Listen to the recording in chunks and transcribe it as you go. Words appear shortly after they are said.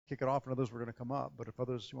kick it off and others were going to come up. But if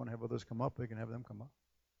you want to have others come up, we can have them come up.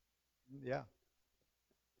 Yeah.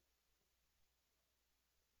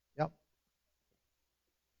 Yep.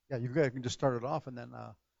 Yeah, you guys can just start it off, and then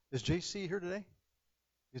is JC here today?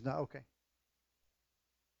 He's not? Okay.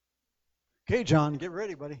 Okay, John, get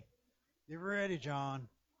ready, buddy. Get ready, John.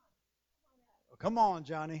 Oh, come on,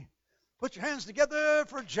 Johnny. Put your hands together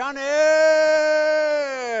for Johnny.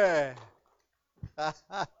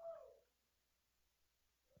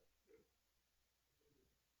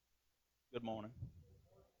 Good morning.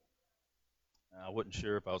 I wasn't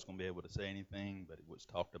sure if I was going to be able to say anything, but it was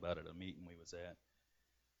talked about at a meeting we was at.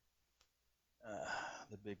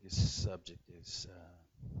 The biggest subject is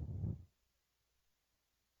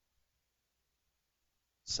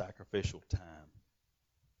sacrificial time.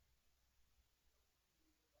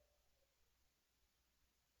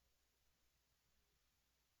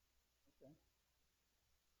 Okay.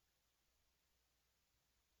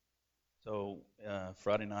 So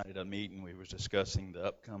Friday night at a meeting, we was discussing the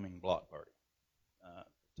upcoming block party.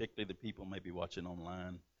 Particularly the people maybe watching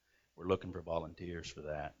online, we're looking for volunteers for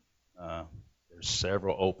that. There's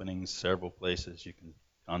several openings, several places you can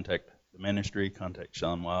contact the ministry, contact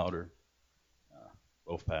Sean Wilder,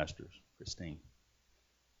 both pastors, Christine.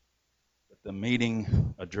 But the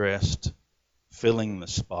meeting addressed filling the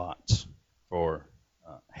spots for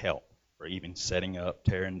help, for even setting up,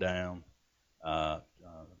 tearing down,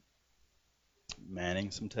 manning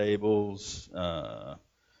some tables,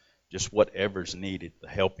 just whatever's needed, the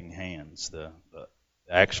helping hands, the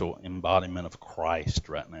actual embodiment of Christ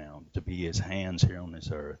right now, to be his hands here on this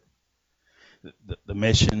earth. The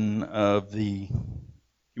mission of the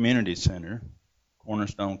community center,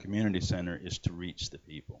 Cornerstone Community Center, is to reach the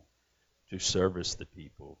people, to service the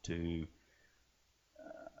people, to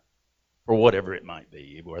for whatever it might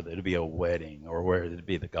be, whether it be a wedding or whether it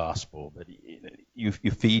be the gospel. But you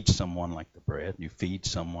feed someone like the bread. You feed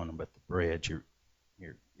someone, but the bread,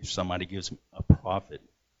 if somebody gives a prophet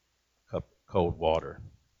a cup of cold water,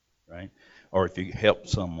 right? Or if you help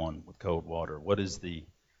someone with cold water, what is the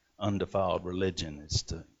undefiled religion? It's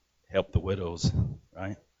to help the widows,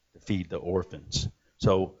 right? To feed the orphans.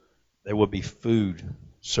 So there will be food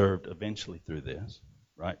served eventually through this,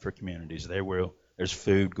 right? For communities. There's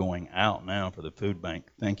food going out now for the food bank.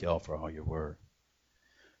 Thank y'all for all your work.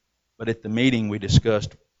 But at the meeting we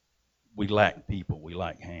discussed we lack people, we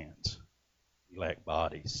lack hands. We lack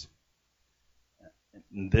bodies.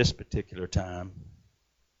 In this particular time,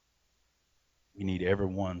 we need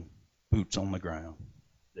everyone boots on the ground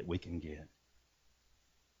that we can get.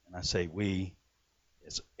 And I say we,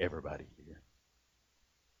 as everybody here.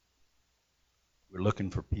 We're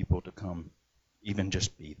looking for people to come, even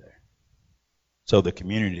just be there, so the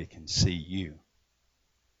community can see you.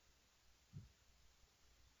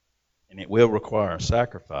 And it will require a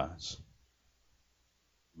sacrifice.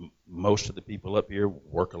 Most of the people up here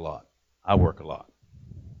work a lot. I work a lot.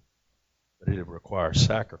 But it requires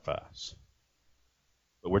sacrifice.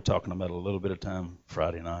 But we're talking about a little bit of time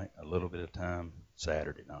Friday night, a little bit of time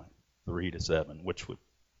Saturday night, 3 to 7, which would,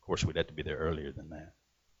 of course, we'd have to be there earlier than that.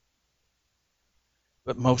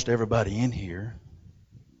 But most everybody in here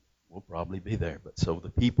will probably be there. But so the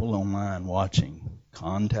people online watching,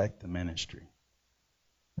 contact the ministry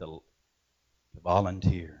to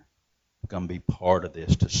volunteer, to come be part of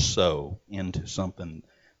this, to sow into something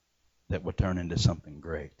that will turn into something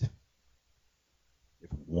great. If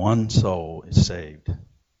one soul is saved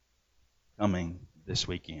coming this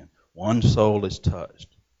weekend, one soul is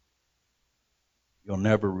touched, you'll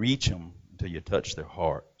never reach them until you touch their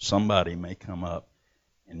heart. Somebody may come up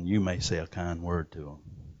and you may say a kind word to them.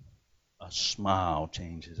 A smile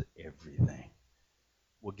changes everything.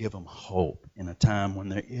 We'll give them hope in a time when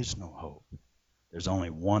there is no hope. There's only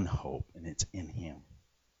one hope, and it's in Him.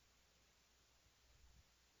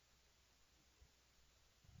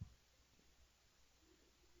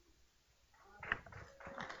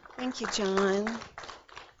 Thank you, John.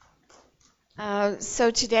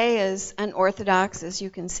 So today is unorthodox, as you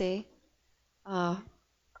can see.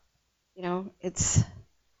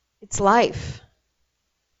 It's life.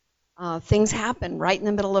 Things happen right in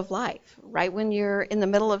the middle of life. Right when you're in the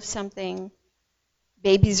middle of something,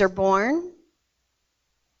 babies are born,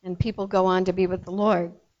 and people go on to be with the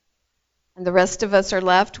Lord. And the rest of us are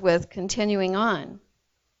left with continuing on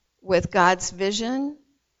with God's vision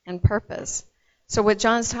and purpose. So what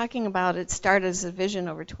John's talking about, it started as a vision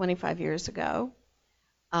over 25 years ago.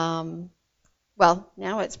 Well,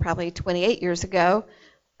 now it's probably 28 years ago,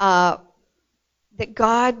 that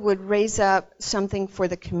God would raise up something for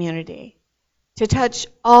the community, to touch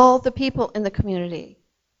all the people in the community,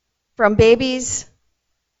 from babies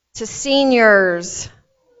to seniors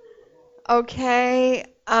okay,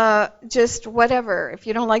 just whatever. If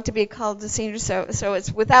you don't like to be called a senior, so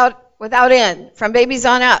it's without end, from babies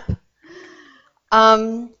on up.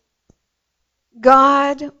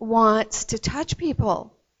 God wants to touch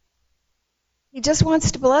people. He just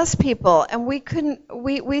wants to bless people, and we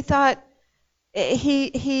thought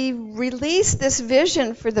he released this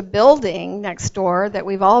vision for the building next door that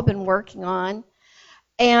we've all been working on,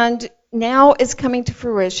 and now it's coming to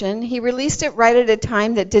fruition. He released it right at a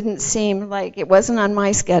time that didn't seem like it wasn't on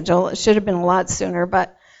my schedule. It should have been a lot sooner,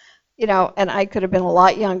 but and I could have been a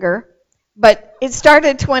lot younger. But it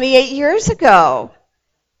started 28 years ago,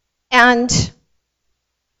 and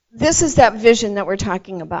this is that vision that we're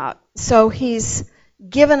talking about. So he's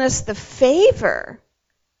given us the favor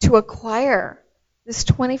to acquire this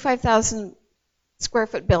 25,000 square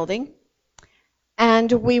foot building,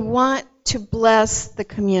 and we want to bless the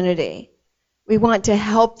community. We want to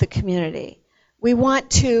help the community. We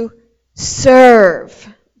want to serve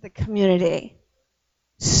the community.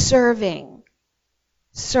 Serving.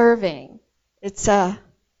 It's a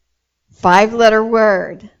 5-letter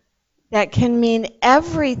word that can mean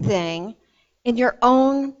everything in your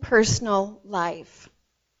own personal life.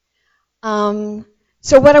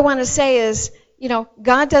 So what I want to say is,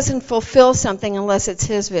 God doesn't fulfill something unless it's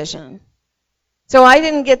His vision. So I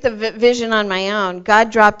didn't get the vision on my own.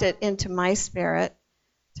 God dropped it into my spirit,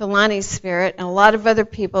 to Lonnie's spirit, and a lot of other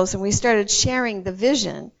people's, and we started sharing the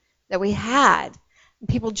vision that we had. And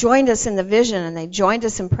people joined us in the vision, and they joined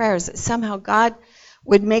us in prayers that somehow God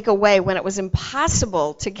would make a way when it was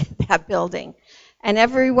impossible to get that building. And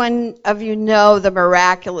every one of you know the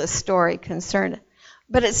miraculous story concerning.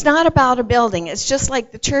 But it's not about a building. It's just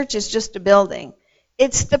like the church is just a building.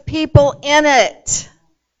 It's the people in it.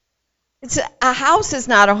 A house is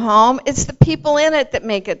not a home. It's the people in it that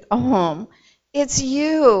make it a home. It's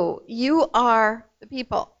you. You are the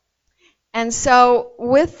people. And so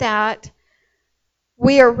with that,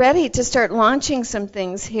 we are ready to start launching some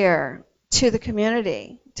things here to the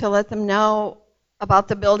community to let them know about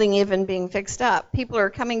the building even being fixed up. People are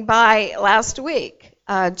coming by last week.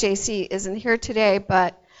 JC isn't here today,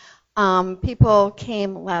 but people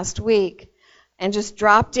came last week and just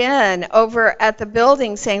dropped in over at the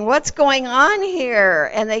building saying, what's going on here?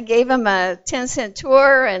 And they gave him a 10-cent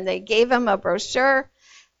tour, and they gave him a brochure,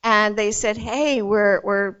 and they said, hey,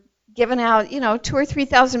 we're giving out 2,000 or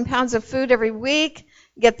 3,000 pounds of food every week,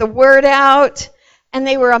 get the word out. And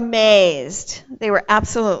they were amazed. They were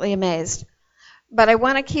absolutely amazed. But I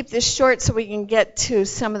want to keep this short so we can get to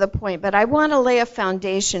some of the point. But I want to lay a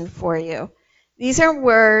foundation for you. These are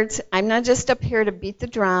words. I'm not just up here to beat the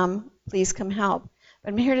drum. Please come help.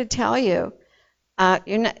 But I'm here to tell you,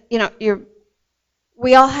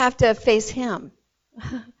 we all have to face Him.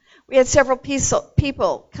 We had several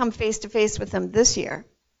people come face to face with Him this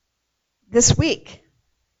week.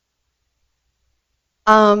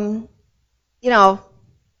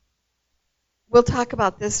 We'll talk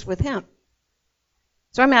about this with Him.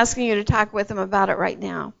 So I'm asking you to talk with Him about it right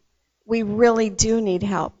now. We really do need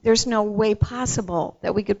help. There's no way possible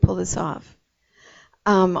that we could pull this off.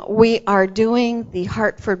 We are doing the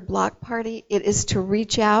Hartford Block Party. It is to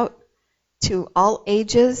reach out to all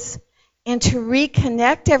ages and to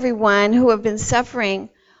reconnect everyone who have been suffering.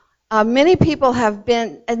 Many people have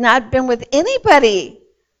not been with anybody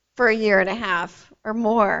for a year and a half or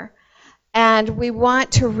more. And we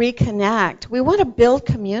want to reconnect. We want to build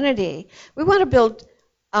community. We want to build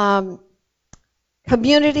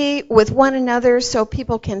community with one another so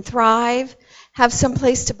people can thrive, have some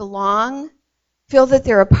place to belong, feel that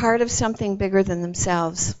they're a part of something bigger than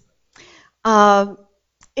themselves.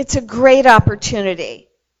 It's a great opportunity.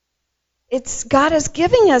 God is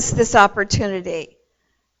giving us this opportunity.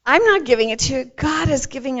 I'm not giving it to you. God is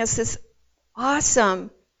giving us this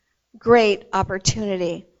awesome, great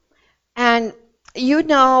opportunity. And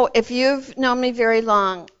if you've known me very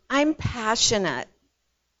long, I'm passionate.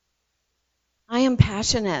 I am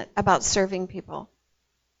passionate about serving people.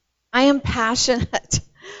 I am passionate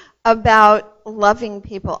about loving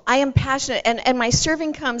people. I am passionate, and my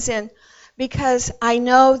serving comes in because I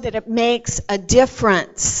know that it makes a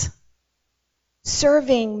difference.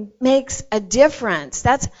 Serving makes a difference.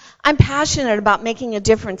 I'm passionate about making a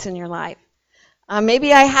difference in your life.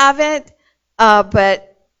 Maybe I haven't, but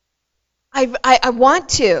I want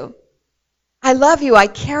to. I love you. I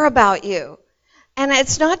care about you. And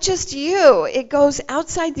it's not just you. It goes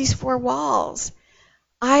outside these four walls.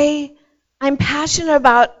 I'm passionate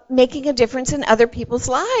about making a difference in other people's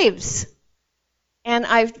lives. And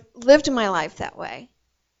I've lived my life that way.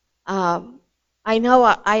 I know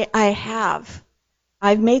I have.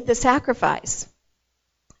 I've made the sacrifice.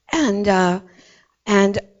 And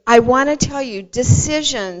I I want to tell you,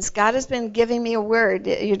 decisions, God has been giving me a word.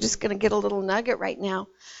 You're just going to get a little nugget right now.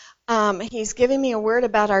 He's giving me a word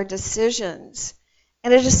about our decisions.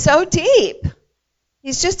 And it is so deep.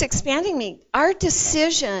 He's just expanding me. Our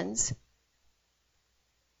decisions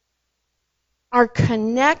are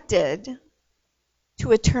connected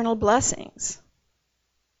to eternal blessings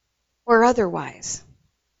or otherwise.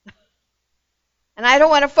 And I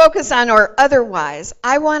don't want to focus on or otherwise.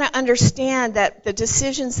 I want to understand that the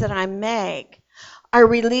decisions that I make are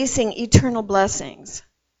releasing eternal blessings.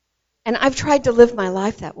 And I've tried to live my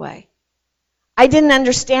life that way. I didn't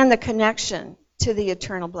understand the connection to the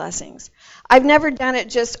eternal blessings. I've never done it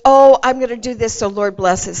just, I'm going to do this so Lord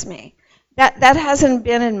blesses me. That hasn't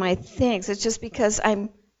been in my things. It's just because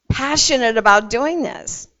I'm passionate about doing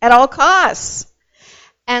this at all costs.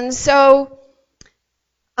 And so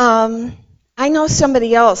I know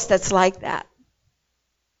somebody else that's like that.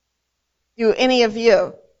 Do any of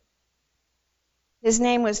you? His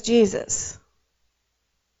name was Jesus.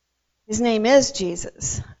 His name is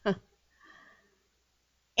Jesus.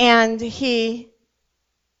 And he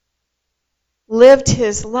lived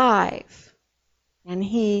his life, and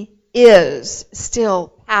he is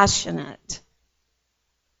still passionate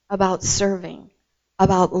about serving,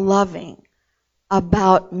 about loving,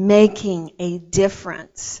 about making a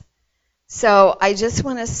difference. So I just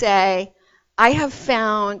want to say, I have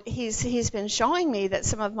found, he's been showing me that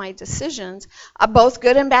some of my decisions are both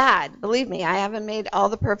good and bad. Believe me, I haven't made all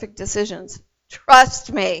the perfect decisions.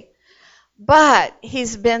 Trust me. But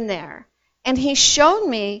he's been there. And he showed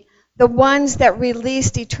me the ones that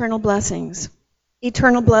released eternal blessings.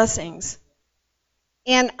 Eternal blessings.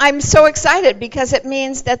 And I'm so excited because it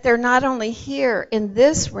means that they're not only here in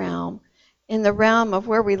this realm, in the realm of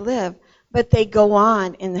where we live, but they go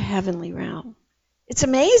on in the heavenly realm. It's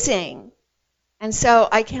amazing. And so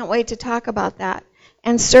I can't wait to talk about that.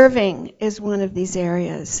 And serving is one of these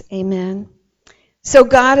areas. Amen. So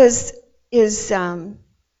God is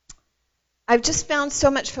I've just found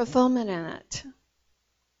so much fulfillment in it.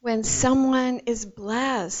 When someone is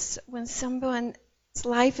blessed, when someone's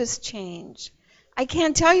life is changed, I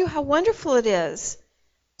can't tell you how wonderful it is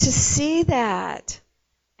to see that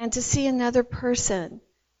and to see another person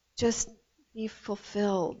just be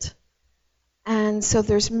fulfilled. And so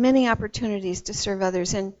there's many opportunities to serve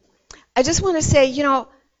others. And I just want to say,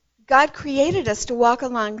 God created us to walk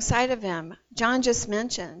alongside of him. John just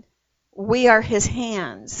mentioned, we are his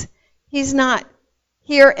hands. He's not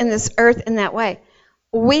here in this earth in that way.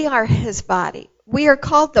 We are his body. We are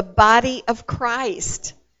called the body of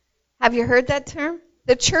Christ. Have you heard that term?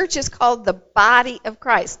 The church is called the body of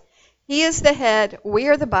Christ. He is the head. We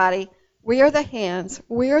are the body. We are the hands.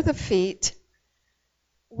 We are the feet.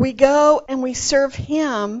 We go and we serve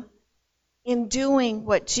him in doing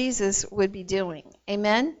what Jesus would be doing.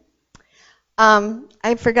 Amen?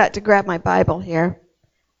 I forgot to grab my Bible here.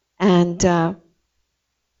 And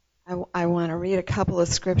I want to read a couple of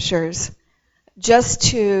scriptures just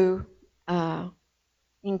to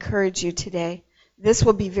encourage you today. This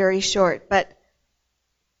will be very short, but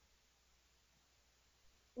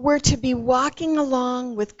we're to be walking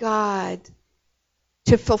along with God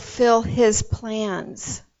to fulfill his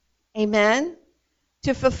plans. Amen?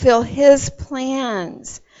 To fulfill his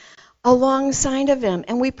plans alongside of him.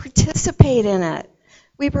 And we participate in it.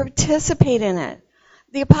 We participate in it.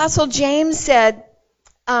 The Apostle James said,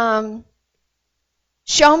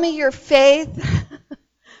 show me your faith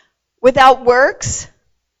without works,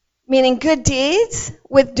 meaning good deeds,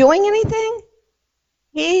 with doing anything.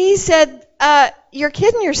 He said, you're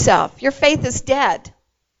kidding yourself. Your faith is dead.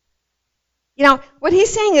 What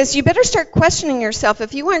he's saying is you better start questioning yourself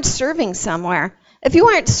if you aren't serving somewhere. If you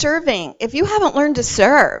aren't serving, if you haven't learned to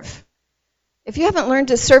serve, if you haven't learned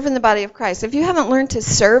to serve in the body of Christ, if you haven't learned to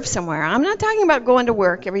serve somewhere, I'm not talking about going to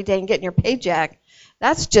work every day and getting your paycheck.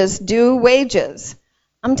 That's just due wages.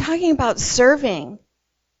 I'm talking about serving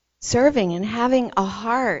and having a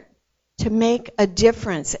heart to make a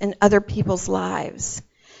difference in other people's lives.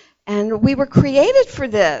 And we were created for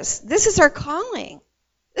this. This is our calling.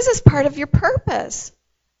 This is part of your purpose.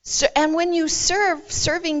 And when you serve,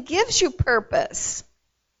 serving gives you purpose.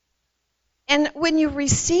 And when you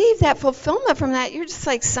receive that fulfillment from that, you're just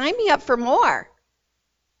like, sign me up for more.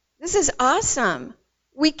 This is awesome.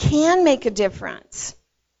 We can make a difference.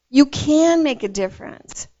 You can make a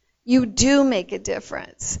difference. You do make a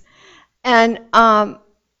difference. And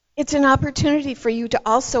it's an opportunity for you to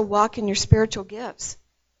also walk in your spiritual gifts,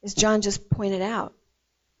 as John just pointed out.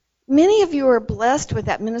 Many of you are blessed with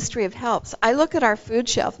that ministry of helps. I look at our food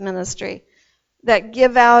shelf ministry that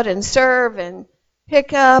give out and serve and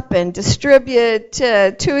pick up and distribute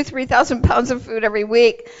 2,000 or 3,000 pounds of food every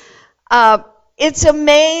week. It's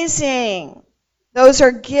amazing. Those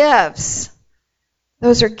are gifts.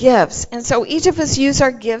 Those are gifts. And so each of us use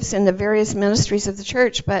our gifts in the various ministries of the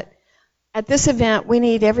church, but at this event, we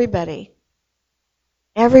need everybody.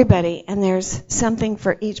 Everybody, and there's something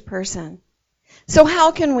for each person. So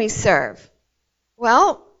how can we serve?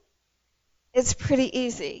 Well, it's pretty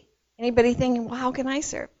easy. Anybody thinking, well, how can I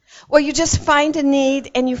serve? Well, you just find a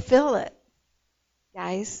need and you fill it,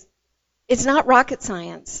 guys. It's not rocket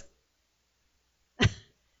science.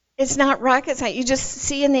 It's not rocket science. You just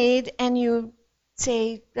see a need and you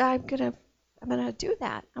say, I'm gonna do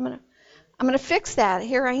that. I'm gonna fix that.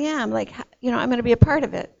 Here I am. I'm gonna be a part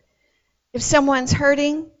of it. If someone's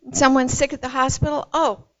hurting, someone's sick at the hospital,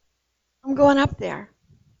 I'm going up there.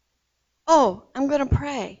 I'm gonna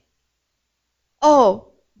pray.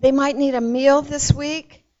 They might need a meal this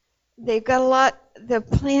week. They've got the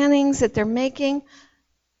plannings that they're making.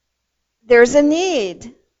 There's a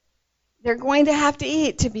need. They're going to have to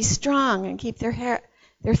eat to be strong and keep their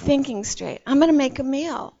thinking straight. I'm going to make a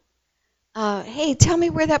meal. Hey, tell me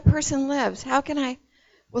where that person lives.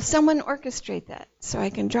 Will someone orchestrate that so I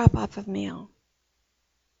can drop off a meal?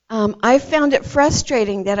 I found it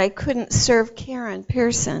frustrating that I couldn't serve Karen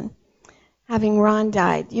Pearson, having Ron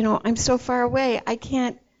died. I'm so far away. I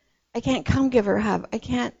can't come give her a hug. I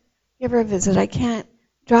can't give her a visit. I can't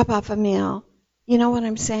drop off a meal. You know what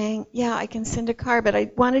I'm saying? Yeah, I can send a car, but I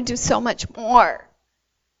want to do so much more.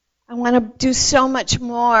 I want to do so much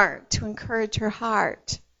more to encourage her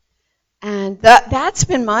heart. And that's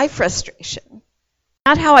been my frustration.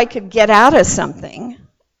 Not how I could get out of something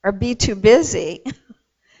or be too busy.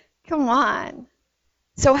 Come on.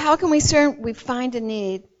 So how can we serve? We find a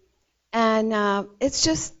need. And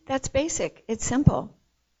that's basic. It's simple.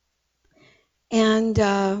 And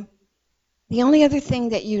the only other thing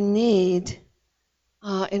that you need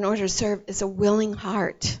in order to serve is a willing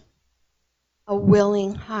heart. A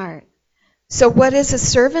willing heart. So what is a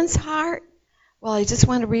servant's heart? Well, I just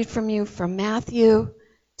want to read from Matthew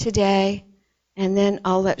today, and then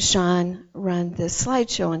I'll let Sean run the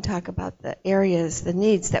slideshow and talk about the areas, the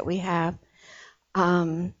needs that we have.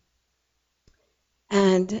 And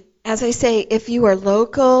as I say, if you are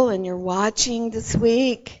local and you're watching this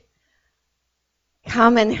week,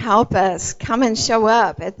 come and help us. Come and show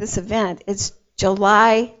up at this event. It's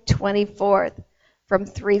July 24th from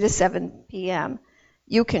 3 to 7 p.m.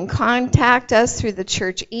 You can contact us through the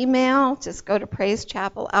church email. Just go to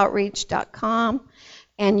praisechapel.outreach.com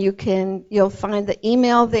and you'll find the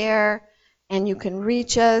email there and you can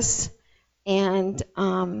reach us. And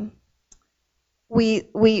we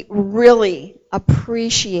really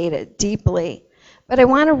appreciate it deeply. But I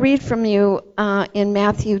want to read from you in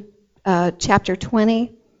Matthew chapter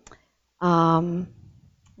 20.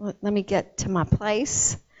 Let me get to my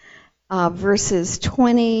place. Verses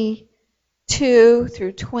 22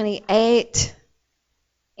 through 28.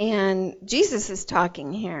 And Jesus is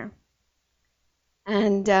talking here.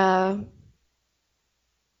 And,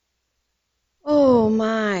 oh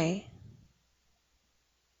my.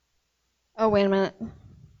 Oh, wait a minute. Let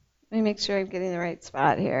me make sure I'm getting the right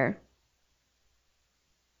spot here.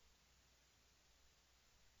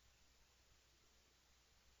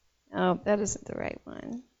 Oh, that isn't the right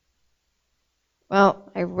one. Well,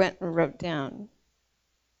 I went and wrote down.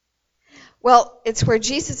 Well, it's where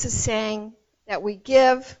Jesus is saying that we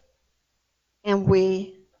give and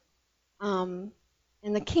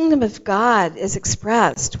and the kingdom of God is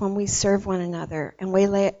expressed when we serve one another and we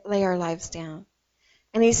lay our lives down.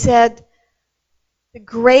 And he said, the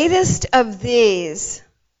greatest of these,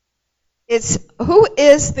 who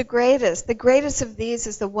is the greatest? The greatest of these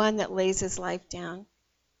is the one that lays his life down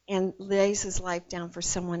and lays his life down for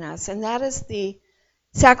someone else. And that is the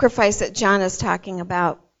sacrifice that John is talking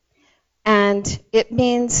about. And it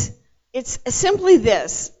means, it's simply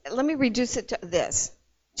this. Let me reduce it to this.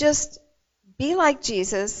 Just be like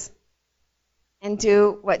Jesus and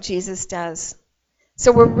do what Jesus does.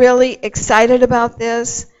 So we're really excited about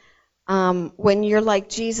this. When you're like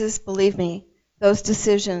Jesus, believe me, those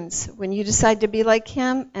decisions, when you decide to be like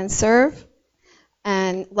him and serve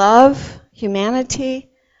and love humanity,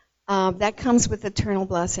 that comes with eternal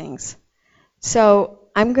blessings. So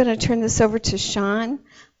I'm going to turn this over to Sean.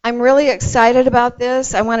 I'm really excited about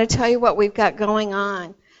this. I want to tell you what we've got going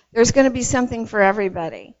on. There's going to be something for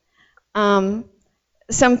everybody.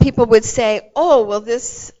 Some people would say, oh, well,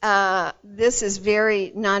 this is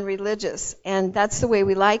very non-religious, and that's the way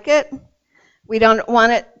we like it. We don't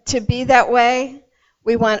want it to be that way.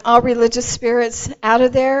 We want all religious spirits out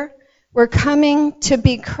of there. We're coming to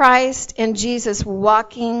be Christ and Jesus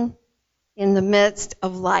walking in the midst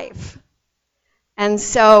of life. And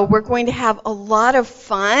so we're going to have a lot of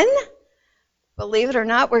fun. Believe it or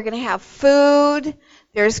not, we're going to have food.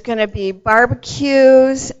 There's going to be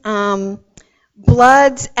barbecues.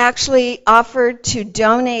 Blood's actually offered to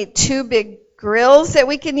donate 2 big grills that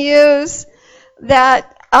we can use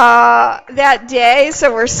that day,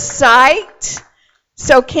 so we're psyched.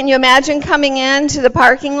 So can you imagine coming into the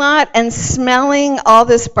parking lot and smelling all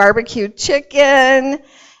this barbecued chicken?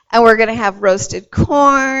 And we're going to have roasted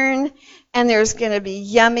corn, and there's going to be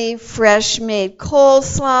yummy, fresh-made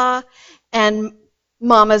coleslaw, and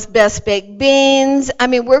Mama's best baked beans. I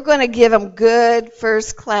mean, we're going to give them good,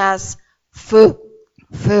 first-class food.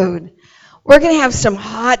 We're going to have some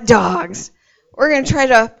hot dogs. We're going to try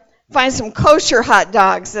to find some kosher hot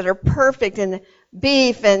dogs that are perfect, and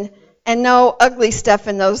beef and no ugly stuff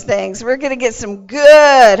in those things. We're going to get some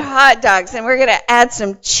good hot dogs, and we're going to add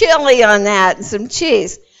some chili on that and some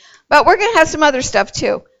cheese. But we're going to have some other stuff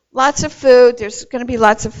too. Lots of food. There's going to be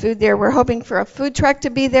lots of food there. We're hoping for a food truck to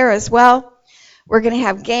be there as well. We're going to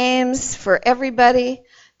have games for everybody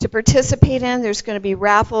to participate in. There's going to be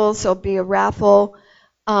raffles. There'll be a raffle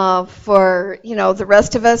for the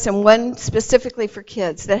rest of us, and one specifically for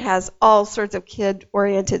kids that has all sorts of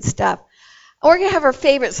kid-oriented stuff. And we're going to have our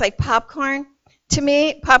favorites like popcorn. To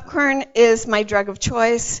me, popcorn is my drug of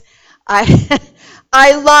choice. I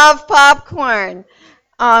love popcorn.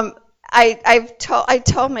 I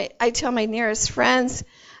tell my nearest friends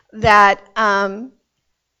that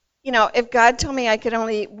if God told me I could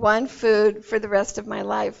only eat one food for the rest of my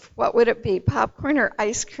life, what would it be? Popcorn or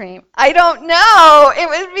ice cream? I don't know. It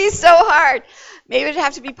would be so hard. Maybe it'd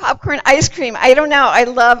have to be popcorn, ice cream. I don't know. I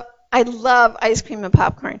love ice cream and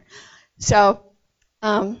popcorn. So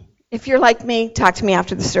if you're like me, talk to me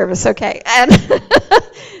after the service, okay? And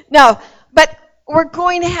no, but we're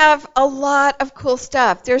going to have a lot of cool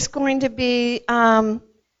stuff. There's going to be a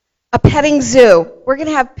petting zoo. We're going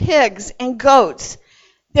to have pigs and goats.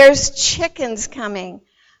 There's chickens coming.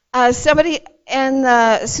 Somebody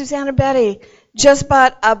and Susanna Betty just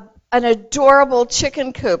bought an adorable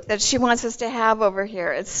chicken coop that she wants us to have over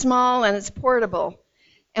here. It's small and it's portable.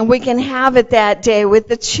 And we can have it that day with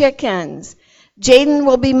the chickens. Jaden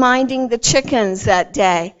will be minding the chickens that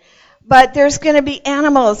day. But there's going to be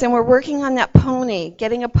animals, and we're working on that pony,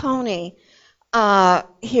 getting a pony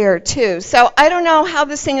here too. So I don't know how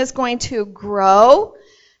this thing is going to grow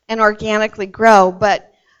and organically grow, but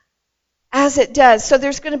as it does. So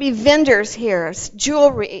there's going to be vendors here,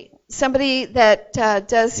 jewelry, somebody that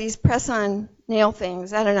does these press-on nail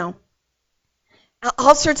things, I don't know.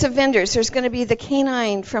 All sorts of vendors. There's going to be the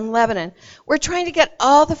canine from Lebanon. We're trying to get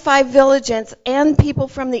all the 5 villages and people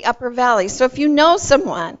from the Upper Valley. So if you know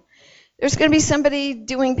someone, there's going to be somebody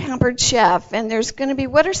doing Pampered Chef, and there's going to be,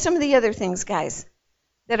 what are some of the other things, guys,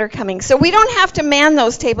 that are coming? So we don't have to man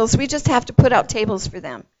those tables. We just have to put out tables for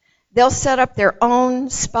them. They'll set up their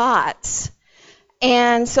own spots.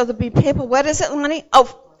 And so there'll be people, what is it, Lonnie?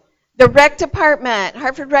 Oh, the rec department,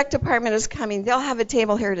 Hartford Rec Department is coming. They'll have a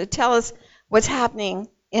table here to tell us what's happening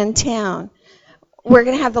in town. We're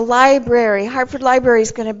going to have the library. Hartford Library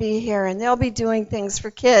is going to be here, and they'll be doing things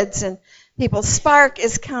for kids and people. Spark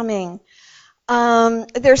is coming.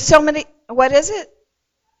 There's so many, what is it?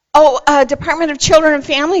 Oh, Department of Children and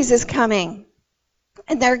Families is coming,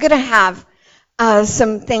 and they're going to have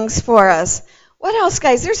some things for us. What else,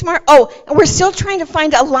 guys? There's more. Oh, and we're still trying to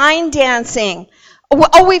find a line dancing.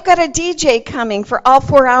 Oh, we've got a DJ coming for all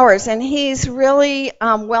 4 hours, and he's really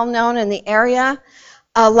well known in the area.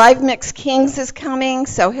 Live Mix Kings is coming,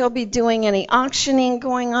 so he'll be doing any auctioning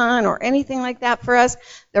going on or anything like that for us,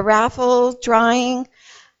 the raffle, drawing.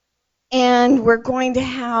 And we're going to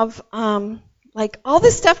have like all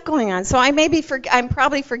this stuff going on. So I'm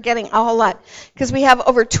probably forgetting a whole lot because we have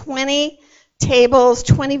over 20 tables,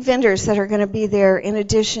 20 vendors that are going to be there in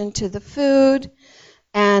addition to the food.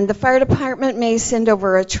 And the fire department may send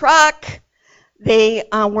over a truck. They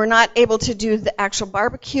were not able to do the actual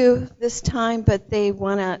barbecue this time, but they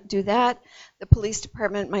want to do that. The police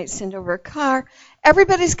department might send over a car.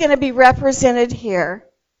 Everybody's going to be represented here.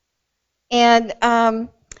 And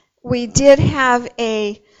we did have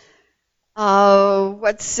the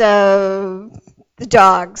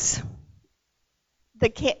dogs.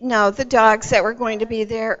 The dogs that were going to be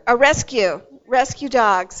there. A rescue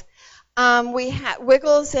dogs. We had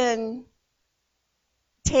Wiggles and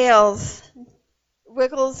Tails,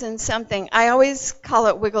 Wiggles and something. I always call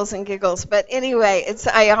it Wiggles and Giggles, but anyway,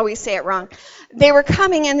 I always say it wrong. They were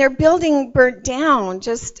coming, and their building burnt down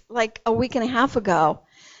just like a week and a half ago.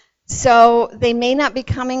 So they may not be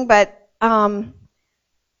coming, but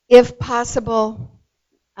if possible,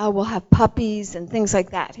 we'll have puppies and things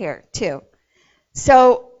like that here too.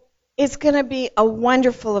 So it's going to be a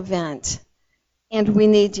wonderful event, and we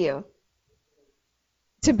need you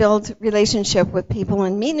to build relationship with people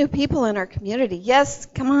and meet new people in our community. Yes,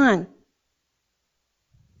 come on.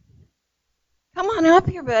 Come on up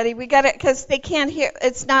here, buddy. We got it, because they can't hear.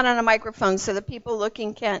 It's not on a microphone, so the people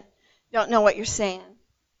looking don't know what you're saying.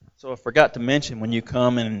 So I forgot to mention, when you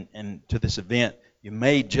come and to this event, you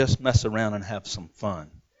may just mess around and have some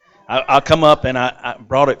fun. I'll come up, and I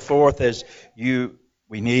brought it forth as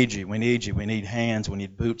we need you, we need hands, we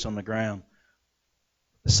need boots on the ground.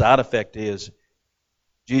 The side effect is,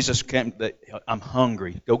 Jesus came, I'm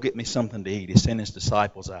hungry, go get me something to eat. He sent his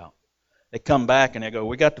disciples out. They come back and they go,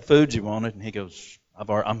 we got the food you wanted. And he goes,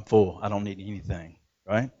 I'm full, I don't need anything,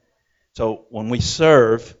 right? So when we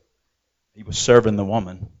serve, he was serving the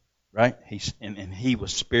woman, right? And he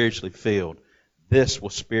was spiritually filled. This will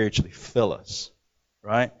spiritually fill us,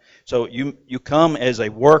 right? So you come as a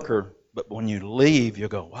worker, but when you leave, you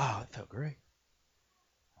go, wow, that felt great.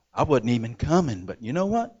 I wasn't even coming, but you know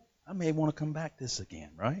what? I may want to come back this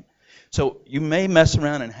again, right? So you may mess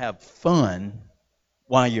around and have fun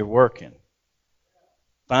while you're working.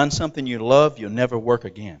 Find something you love, you'll never work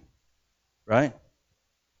again, right?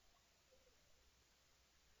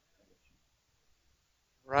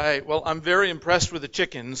 Right. Well, I'm very impressed with the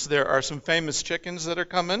chickens. There are some famous chickens that are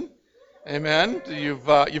coming. Amen.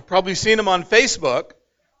 You've probably seen them on Facebook,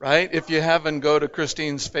 right? If you haven't, go to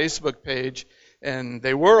Christine's Facebook page. And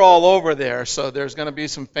they were all over there, so there's going to be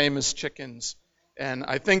some famous chickens. And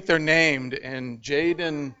I think they're named, and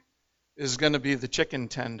Jaden is going to be the chicken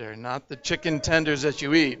tender. Not the chicken tenders that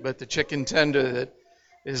you eat, but the chicken tender that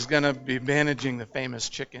is going to be managing the famous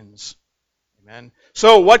chickens. Amen.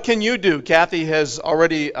 So what can you do? Kathy has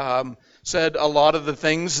already said a lot of the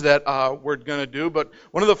things that we're going to do, but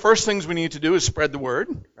one of the first things we need to do is spread the word,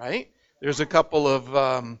 right? There's a couple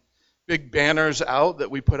of big banners out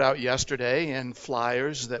that we put out yesterday, and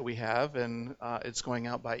flyers that we have, and it's going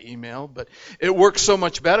out by email. But it works so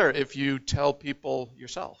much better if you tell people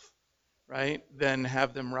yourself, right? Than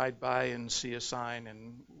have them ride by and see a sign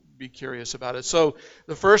and be curious about it. So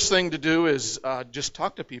the first thing to do is just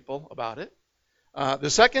talk to people about it. The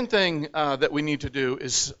second thing that we need to do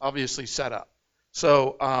is obviously set up.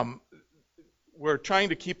 So we're trying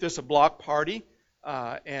to keep this a block party.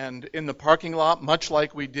 And in the parking lot, much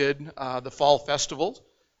like we did the fall festival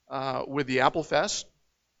with the Apple Fest,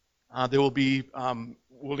 there will be,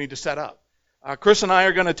 we'll need to set up. Chris and I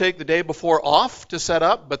are going to take the day before off to set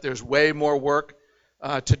up, but there's way more work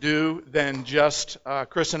to do than just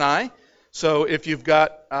Chris and I. So if you've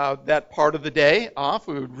got that part of the day off,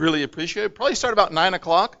 we would really appreciate it. Probably start about 9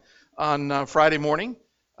 o'clock on Friday morning.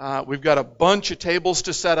 We've got a bunch of tables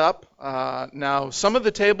to set up. Now, some of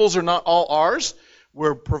the tables are not all ours.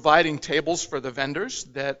 We're providing tables for the vendors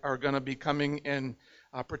that are going to be coming and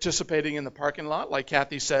participating in the parking lot, like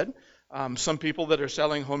Kathy said. Some people that are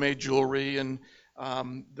selling homemade jewelry and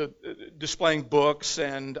displaying books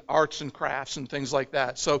and arts and crafts and things like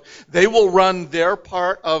that. So they will run their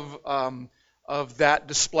part of that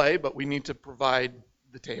display, but we need to provide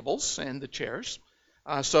the tables and the chairs.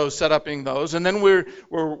 So setting those, and then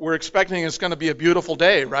we're expecting it's going to be a beautiful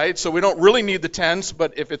day, right? So we don't really need the tents,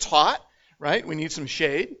 but if it's hot, right, we need some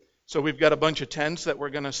shade. So we've got a bunch of tents that we're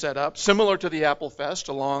going to set up, similar to the Apple Fest,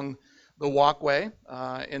 along the walkway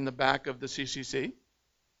in the back of the CCC.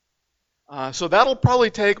 So that'll probably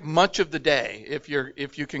take much of the day if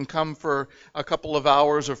you can come for a couple of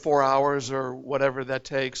hours or 4 hours or whatever that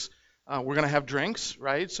takes. We're going to have drinks,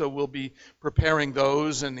 right? So we'll be preparing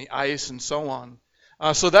those and the ice and so on.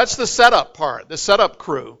 So that's the setup part, the setup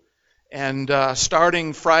crew, and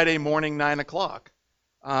starting Friday morning, 9 o'clock.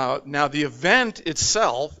 Now, the event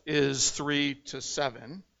itself is 3 to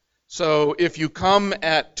 7. So if you come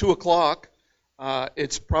at 2 o'clock,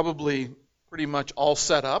 it's probably pretty much all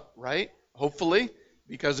set up, right? Hopefully,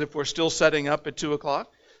 because if we're still setting up at 2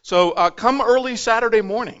 o'clock. So come early Saturday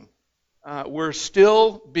morning. We'll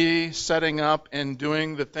still be setting up and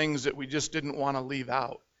doing the things that we just didn't want to leave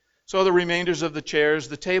out. So the remainders of the chairs,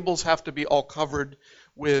 the tables have to be all covered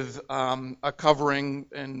with a covering,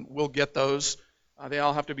 and we'll get those. They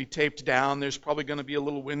all have to be taped down. There's probably going to be a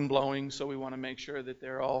little wind blowing, so we want to make sure that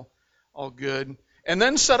they're all good. And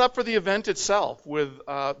then set up for the event itself with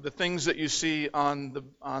the things that you see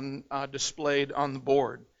displayed on the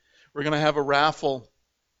board. We're going to have a raffle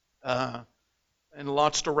and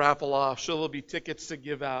lots to raffle off. So there'll be tickets to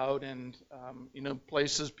give out and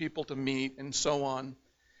places people to meet and so on.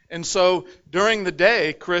 And so during the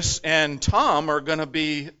day, Chris and Tom are going to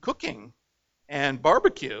be cooking and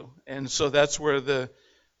barbecue, and so that's where the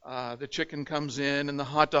chicken comes in, and the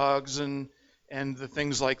hot dogs, and and the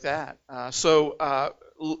things like that.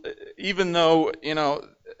 Even though,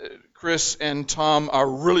 Chris and Tom are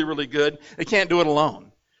really, really good, they can't do it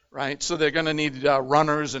alone, right? So they're going to need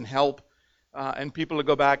runners and help and people to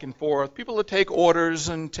go back and forth, people to take orders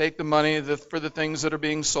and take the money for the things that are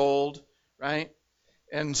being sold, right?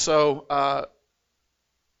 And so,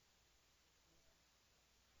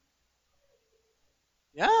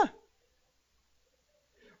 yeah.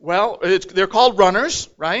 Well, they're called runners,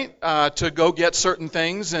 right? To go get certain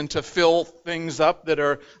things and to fill things up that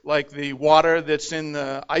are like the water that's in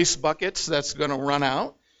the ice buckets that's going to run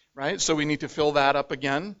out, right? So we need to fill that up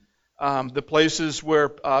again. The places where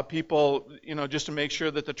people, just to make sure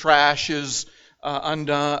that the trash is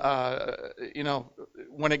undone,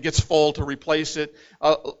 when it gets full to replace it,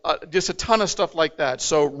 just a ton of stuff like that.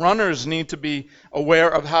 So runners need to be aware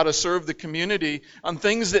of how to serve the community on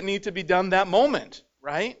things that need to be done that moment,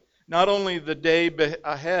 right? Not only the day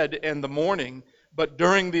ahead and the morning, but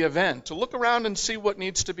during the event, to look around and see what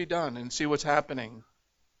needs to be done and see what's happening.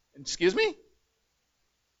 Excuse me?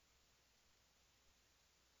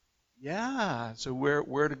 Yeah, so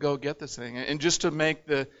where to go get this thing, and just to make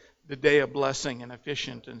the day a blessing and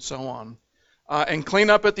efficient and so on. And clean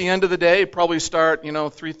up at the end of the day, probably start,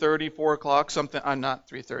 3:30, 4 o'clock, something, not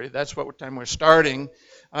 3:30, that's what time we're starting.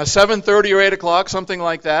 7:30 or 8 o'clock, something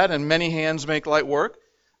like that, and many hands make light work.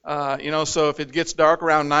 So if it gets dark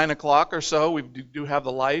around 9 o'clock or so, we do have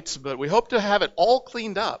the lights, but we hope to have it all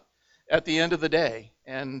cleaned up at the end of the day.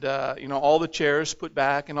 And, all the chairs put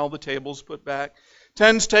back and all the tables put back.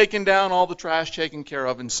 Tents taken down, all the trash taken care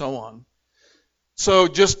of, and so on. So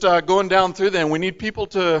just going down through there, we need people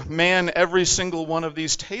to man every single one of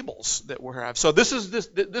these tables that we have. So this is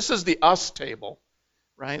the us table,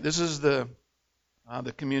 right? This is the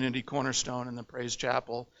community cornerstone and the Praise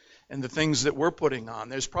Chapel and the things that we're putting on.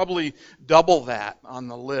 There's probably double that on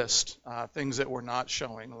the list, things that we're not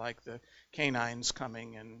showing, like the canines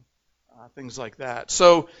coming and things like that.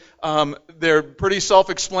 So they're pretty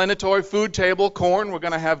self-explanatory. Food table, corn. We're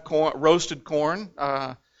going to have roasted corn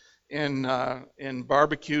in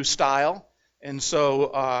barbecue style, and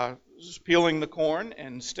so just peeling the corn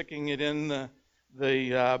and sticking it in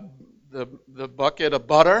the bucket of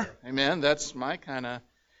butter. Amen. That's my kind of,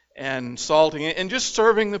 and salting it and just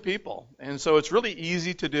serving the people. And so it's really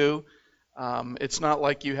easy to do. It's not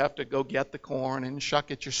like you have to go get the corn and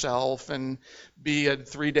shuck it yourself and be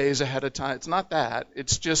 3 days ahead of time. It's not that.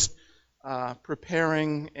 It's just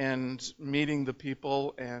preparing and meeting the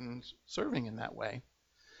people and serving in that way.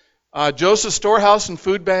 Joseph's Storehouse and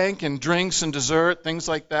Food Bank and drinks and dessert, things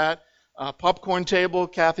like that. Popcorn table,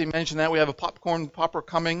 Kathy mentioned that. We have a popcorn popper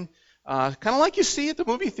coming, kind of like you see at the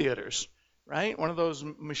movie theaters, right? One of those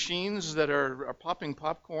machines that are popping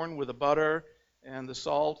popcorn with the butter and the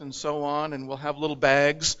salt and so on, and we'll have little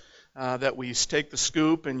bags that we take the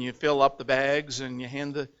scoop and you fill up the bags and you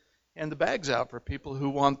hand the bags out for people who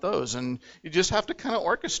want those. And you just have to kind of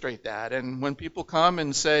orchestrate that. And when people come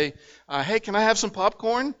and say, hey, can I have some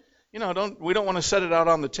popcorn? We don't want to set it out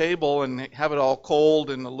on the table and have it all cold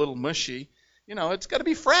and a little mushy. It's got to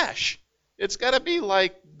be fresh. It's got to be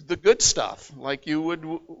like the good stuff, like you would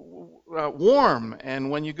warm and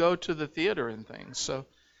when you go to the theater and things. So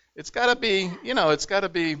it's got to be, it's got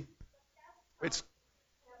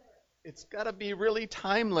to be really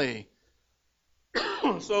timely.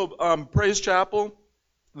 So Praise Chapel,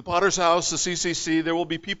 the Potter's House, the CCC, there will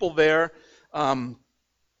be people there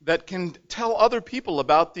that can tell other people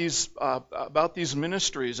about these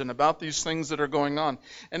ministries and about these things that are going on,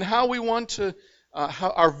 and how we want to,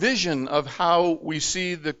 our vision of how we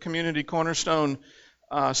see the Community Cornerstone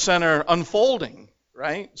Center unfolding,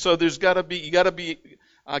 right? So you got to be,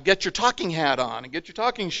 get your talking hat on and get your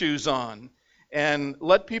talking shoes on, and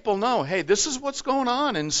let people know, hey, this is what's going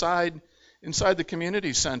on inside the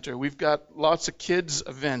community center. We've got lots of kids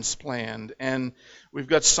events planned, and we've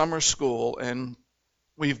got summer school, and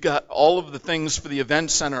we've got all of the things for the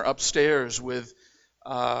event center upstairs with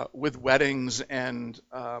weddings and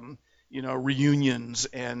reunions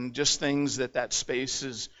and just things that space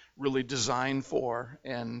is really designed for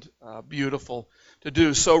and beautiful to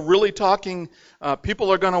do. So really talking,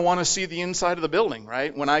 people are going to want to see the inside of the building,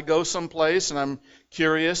 right? When I go someplace and I'm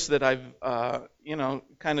curious that I've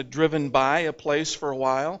kind of driven by a place for a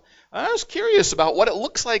while, I was curious about what it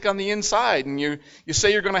looks like on the inside. And you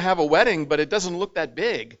say you're going to have a wedding, but it doesn't look that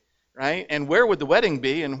big, right? And where would the wedding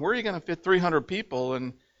be? And where are you going to fit 300 people?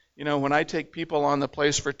 And when I take people on the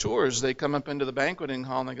place for tours, they come up into the banqueting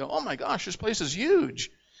hall and they go, oh my gosh, this place is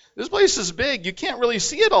huge. This place is big. You can't really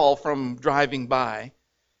see it all from driving by.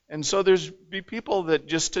 And so there's be people that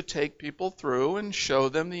just to take people through and show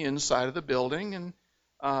them the inside of the building and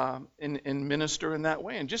and minister in that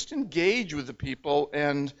way, and just engage with the people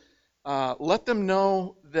and let them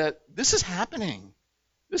know that this is happening.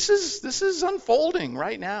 This is unfolding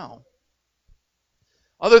right now.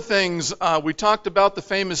 Other things, we talked about the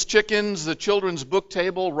famous chickens, the children's book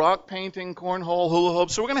table, rock painting, cornhole, hula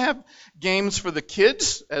hoop. So we're going to have games for the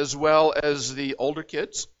kids as well as the older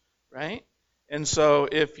kids, right? And so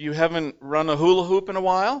if you haven't run a hula hoop in a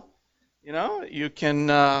while, you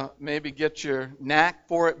can maybe get your knack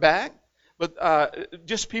for it back. But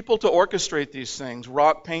just people to orchestrate these things,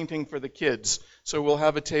 rock painting for the kids. So we'll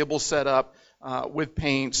have a table set up with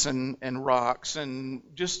paints and rocks, and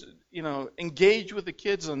just engage with the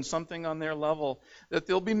kids on something on their level that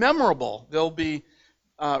they'll be memorable. They'll be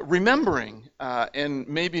remembering, and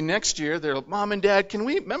maybe next year they'll, Mom and Dad,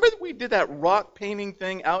 remember that we did that rock painting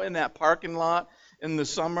thing out in that parking lot in the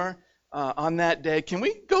summer on that day? Can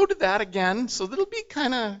we go to that again? So that'll be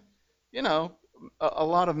kind of, a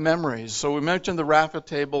lot of memories. So we mentioned the raffle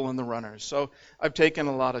table and the runners. So I've taken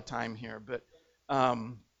a lot of time here, but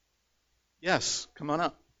yes, come on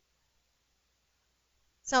up.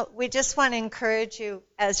 So we just want to encourage you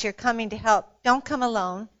as you're coming to help, don't come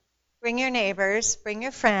alone. Bring your neighbors, bring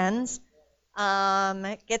your friends,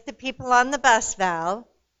 get the people on the bus, Val,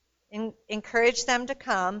 encourage them to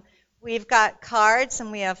come. We've got cards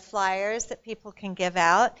and we have flyers that people can give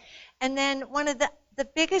out. And then one of the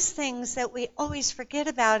biggest things that we always forget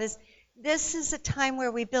about is this is a time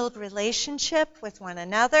where we build relationship with one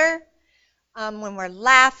another. When we're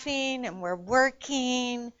laughing and we're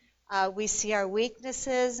working, we see our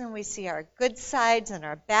weaknesses and we see our good sides and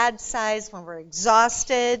our bad sides when we're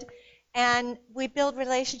exhausted. And we build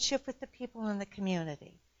relationship with the people in the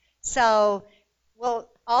community. So we'll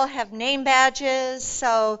all have name badges.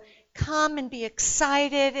 So come and be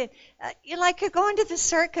excited. You're like you're going to the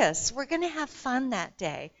circus. We're going to have fun that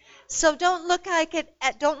day. So don't look at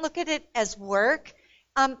it as work.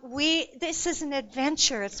 This is an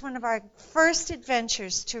adventure. It's one of our first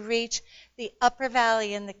adventures to reach the Upper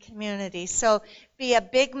Valley in the community. So be a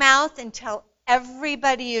big mouth and tell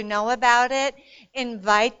everybody you know about it.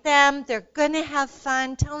 Invite them. They're going to have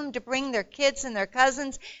fun. Tell them to bring their kids and their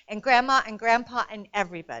cousins and grandma and grandpa and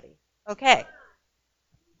everybody. Okay.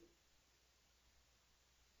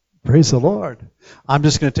 Praise the Lord. I'm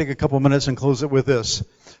just going to take a couple minutes and close it with this.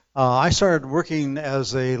 I started working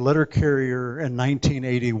as a letter carrier in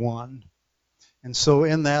 1981. And so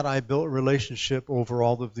in that, I built a relationship over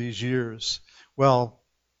all of these years. Well,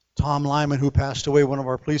 Tom Lyman, who passed away, one of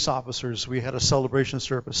our police officers, we had a celebration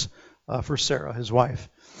service for Sarah, his wife.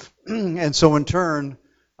 And so in turn,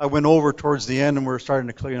 I went over towards the end and we were starting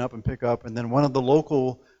to clean up and pick up. And then one of the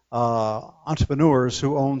local entrepreneurs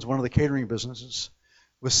who owns one of the catering businesses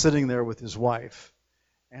was sitting there with his wife.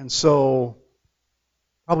 And so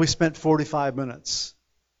probably spent 45 minutes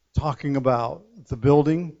talking about the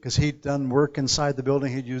building, because he'd done work inside the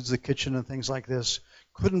building. He'd used the kitchen and things like this.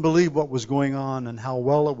 Couldn't believe what was going on and how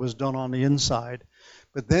well it was done on the inside.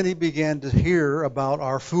 But then he began to hear about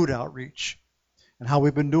our food outreach and how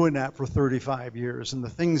we've been doing that for 35 years and the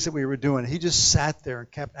things that we were doing. He just sat there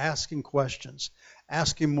and kept asking questions,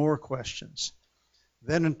 asking more questions.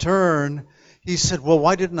 Then in turn, he said, well,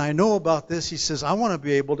 why didn't I know about this? He says, I want to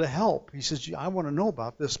be able to help. He says, I want to know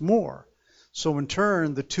about this more. So in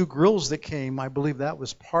turn, the 2 grills that came, I believe that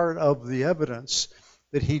was part of the evidence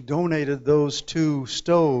that he donated those 2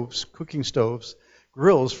 stoves, cooking stoves,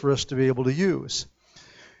 grills for us to be able to use.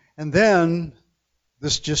 And then,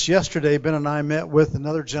 this just yesterday, Ben and I met with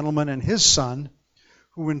another gentleman and his son,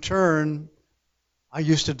 who in turn, I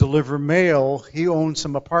used to deliver mail. He owned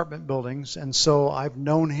some apartment buildings, and so I've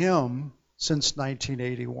known him since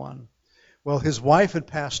 1981. Well, his wife had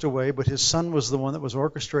passed away, but his son was the one that was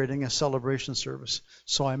orchestrating a celebration service.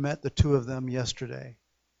 So I met the 2 of them yesterday.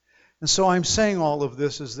 And so I'm saying all of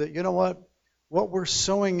this is that, you know what? What we're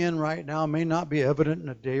sowing in right now may not be evident in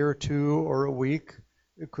a day or 2 or a week.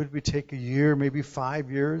 It could take a year, maybe 5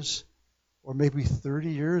 years, or maybe 30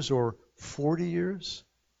 years or 40 years.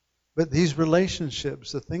 But these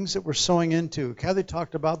relationships, the things that we're sowing into, Kathy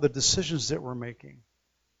talked about the decisions that we're making.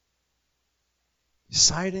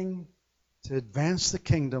 Deciding to advance the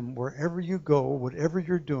kingdom wherever you go, whatever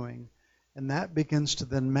you're doing, and that begins to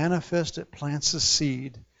then manifest. It plants a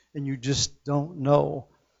seed, and you just don't know,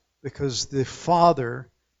 because the Father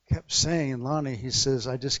kept saying, Lonnie, he says,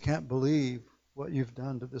 I just can't believe what you've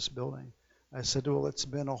done to this building. I said, well, it's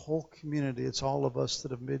been a whole community. It's all of us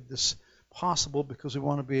that have made this possible because we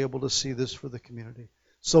want to be able to see this for the community.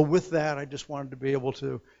 So with that, I just wanted to be able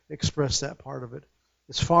to express that part of it.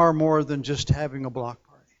 It's far more than just having a block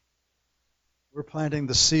party. We're planting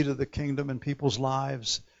the seed of the kingdom in people's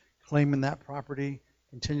lives, claiming that property,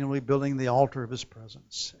 continually building the altar of His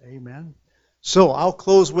presence. Amen. So I'll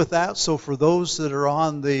close with that. So for those that are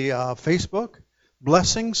on the Facebook,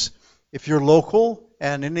 blessings. If you're local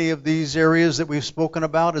and any of these areas that we've spoken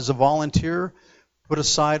about as a volunteer, put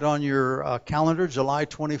aside on your calendar July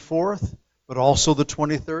 24th, but also the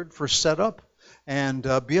 23rd for setup, and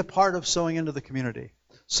be a part of sowing into the community.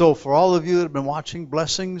 So for all of you that have been watching,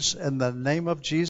 blessings in the name of Jesus.